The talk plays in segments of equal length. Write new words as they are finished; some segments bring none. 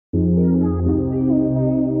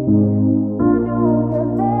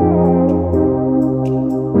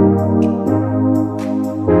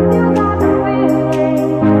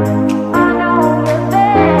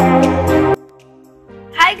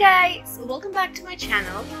back to my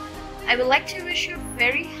channel. I would like to wish you a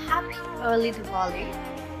very happy early Diwali.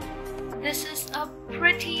 This is a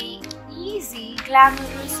pretty easy,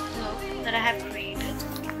 glamorous look that I have created.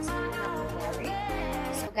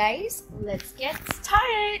 So guys, let's get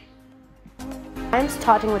started. I'm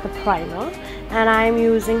starting with a primer and I'm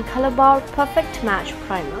using Colorbar Perfect Match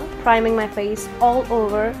Primer, priming my face all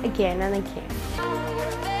over again and again.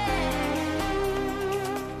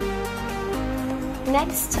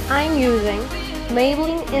 Next, I'm using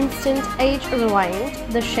Maybelline Instant Age Rewind,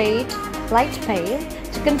 the shade Light Pale,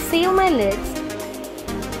 to conceal my lids.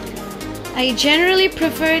 I generally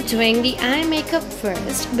prefer doing the eye makeup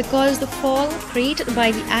first because the fall created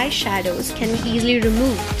by the eyeshadows can be easily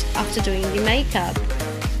removed after doing the makeup.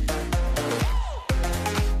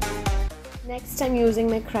 Next, I'm using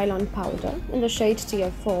my Kryolan powder in the shade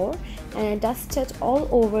Tier 4 and I dust it all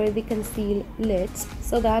over the concealed lids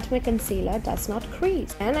so that my concealer does not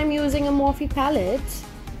crease. And I'm using a Morphe palette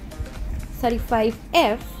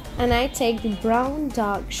 35F and I take the brown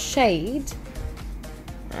dark shade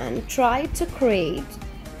and try to create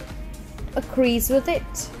a crease with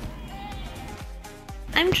it.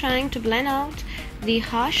 I'm trying to blend out the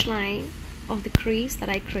harsh line of the crease that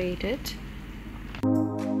I created.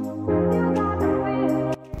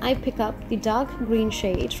 I pick up the dark green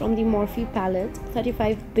shade from the Morphe palette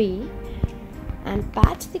 35B and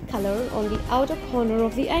pat the color on the outer corner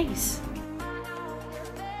of the eyes.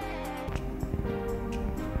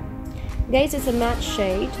 Guys, it's a matte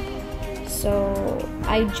shade, so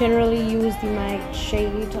I generally use the matte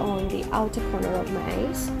shade on the outer corner of my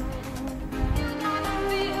eyes.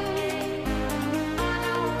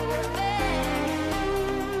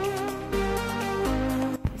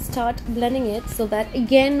 Start blending it so that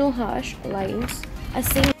again no harsh lines are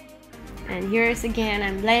seen. And here's again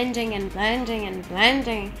I'm blending and blending and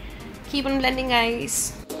blending. Keep on blending,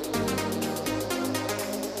 guys.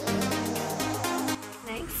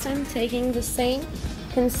 Next, I'm taking the same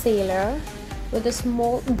concealer with a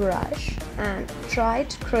small brush and try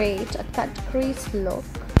to create a cut crease look.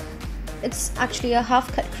 It's actually a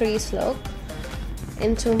half cut crease look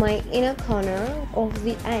into my inner corner of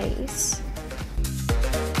the eyes.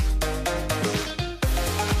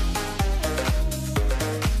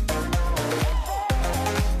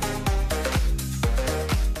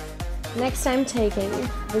 Next, I'm taking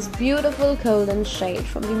this beautiful golden shade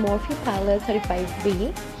from the Morphe palette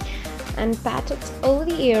 35B and pat it over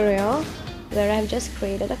the area where I've just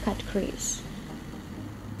created a cut crease.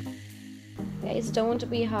 Guys, don't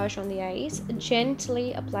be harsh on the eyes.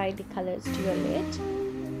 Gently apply the colors to your lid.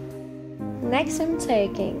 Next, I'm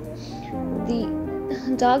taking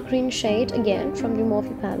the dark green shade again from the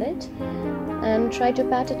Morphe palette and try to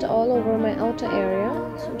pat it all over my outer area,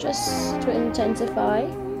 so just to intensify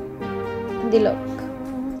the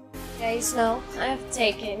look. Guys, now I have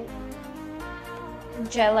taken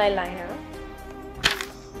gel eyeliner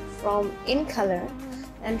from In Color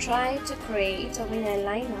and try to create a wing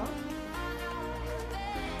eyeliner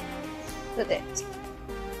with it.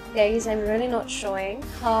 Guys, I'm really not showing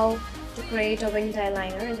how to create a winged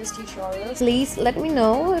eyeliner in this tutorial. Please let me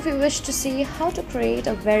know if you wish to see how to create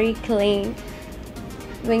a very clean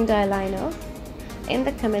winged eyeliner in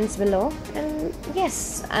the comments below, and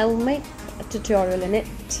yes, I'll make a tutorial in it.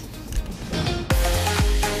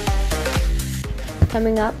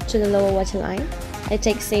 Coming up to the lower waterline, I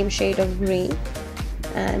take same shade of green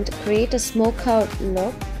and create a smoke out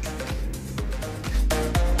look.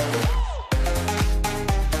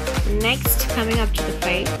 Next, coming up to the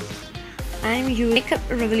face, I'm using Makeup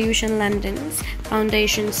Revolution London's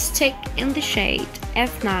foundation stick in the shade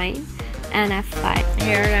F9 and F5.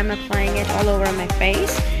 Here I'm applying it all over my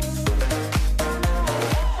face.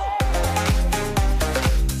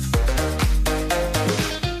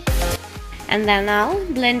 And then now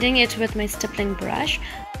blending it with my stippling brush.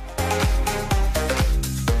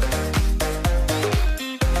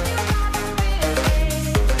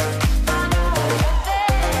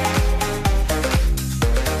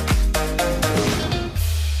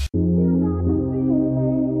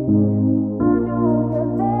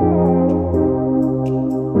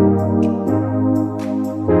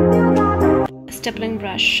 Stippling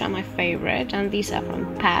brush are my favorite, and these are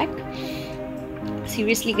from PAC.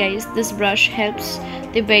 Seriously guys, this brush helps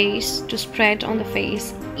the base to spread on the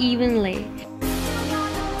face evenly.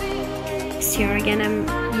 Here again I'm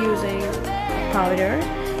using powder.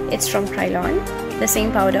 It's from Kryolan, the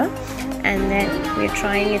same powder, and then we're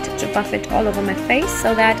trying it to buff it all over my face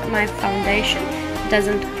so that my foundation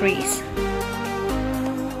doesn't crease.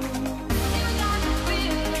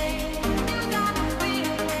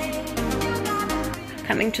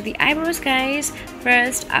 coming to the eyebrows, guys,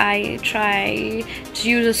 first I try to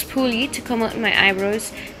use a spoolie to comb out my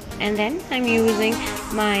eyebrows, and then I'm using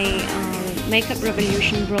my Makeup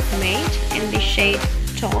Revolution Brow Pomade in the shade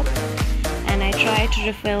Taupe, and I try to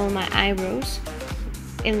refill my eyebrows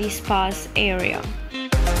in the sparse area.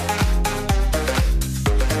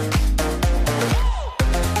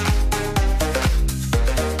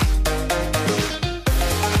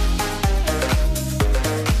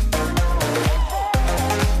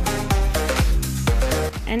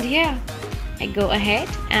 And here I go ahead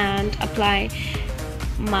and apply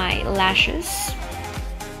my lashes.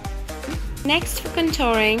 Next, for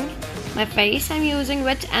contouring my face, I'm using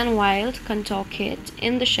Wet n Wild contour kit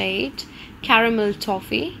in the shade Caramel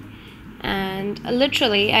Toffee, and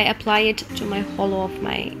literally I apply it to my hollow of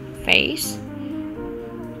my face,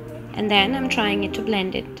 and then I'm trying it to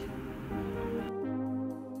blend it.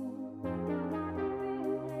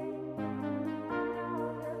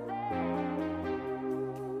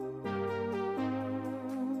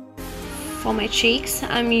 For my cheeks,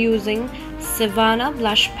 I'm using Sivana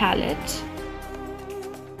blush palette,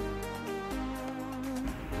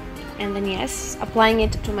 and then yes, applying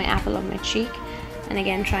it to my apple of my cheek, and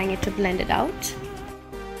again trying it to blend it out.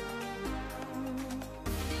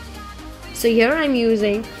 So here I'm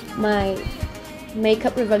using my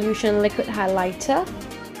Makeup Revolution liquid highlighter,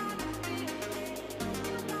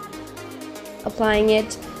 applying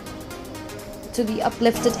it to the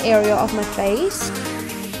uplifted area of my face.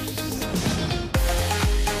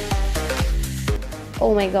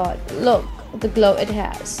 Oh my god, look the glow it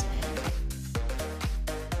has.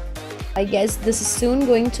 I guess this is soon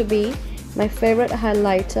going to be my favorite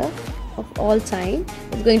highlighter of all time.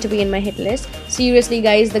 It's going to be in my hit list. Seriously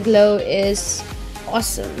guys, the glow is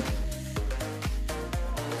awesome.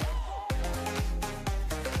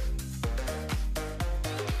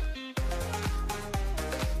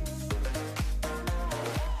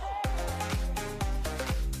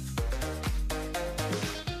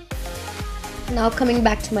 Now coming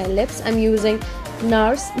back to my lips, I'm using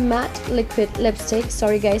Nars matte liquid lipstick.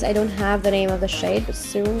 Sorry guys, I don't have the name of the shade, but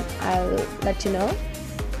soon I'll let you know.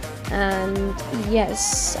 And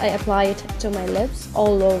yes, I apply it to my lips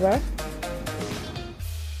all over.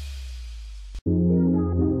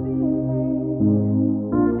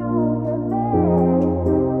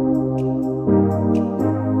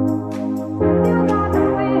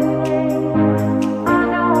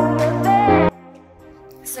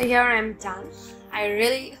 So here I'm done. I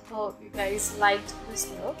really hope you guys liked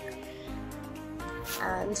this look,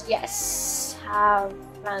 and yes, have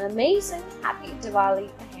an amazing happy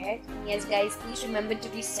Diwali ahead. And yes guys, please remember to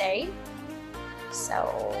be safe.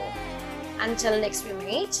 So until next we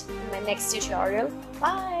meet in my next tutorial,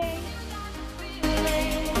 bye.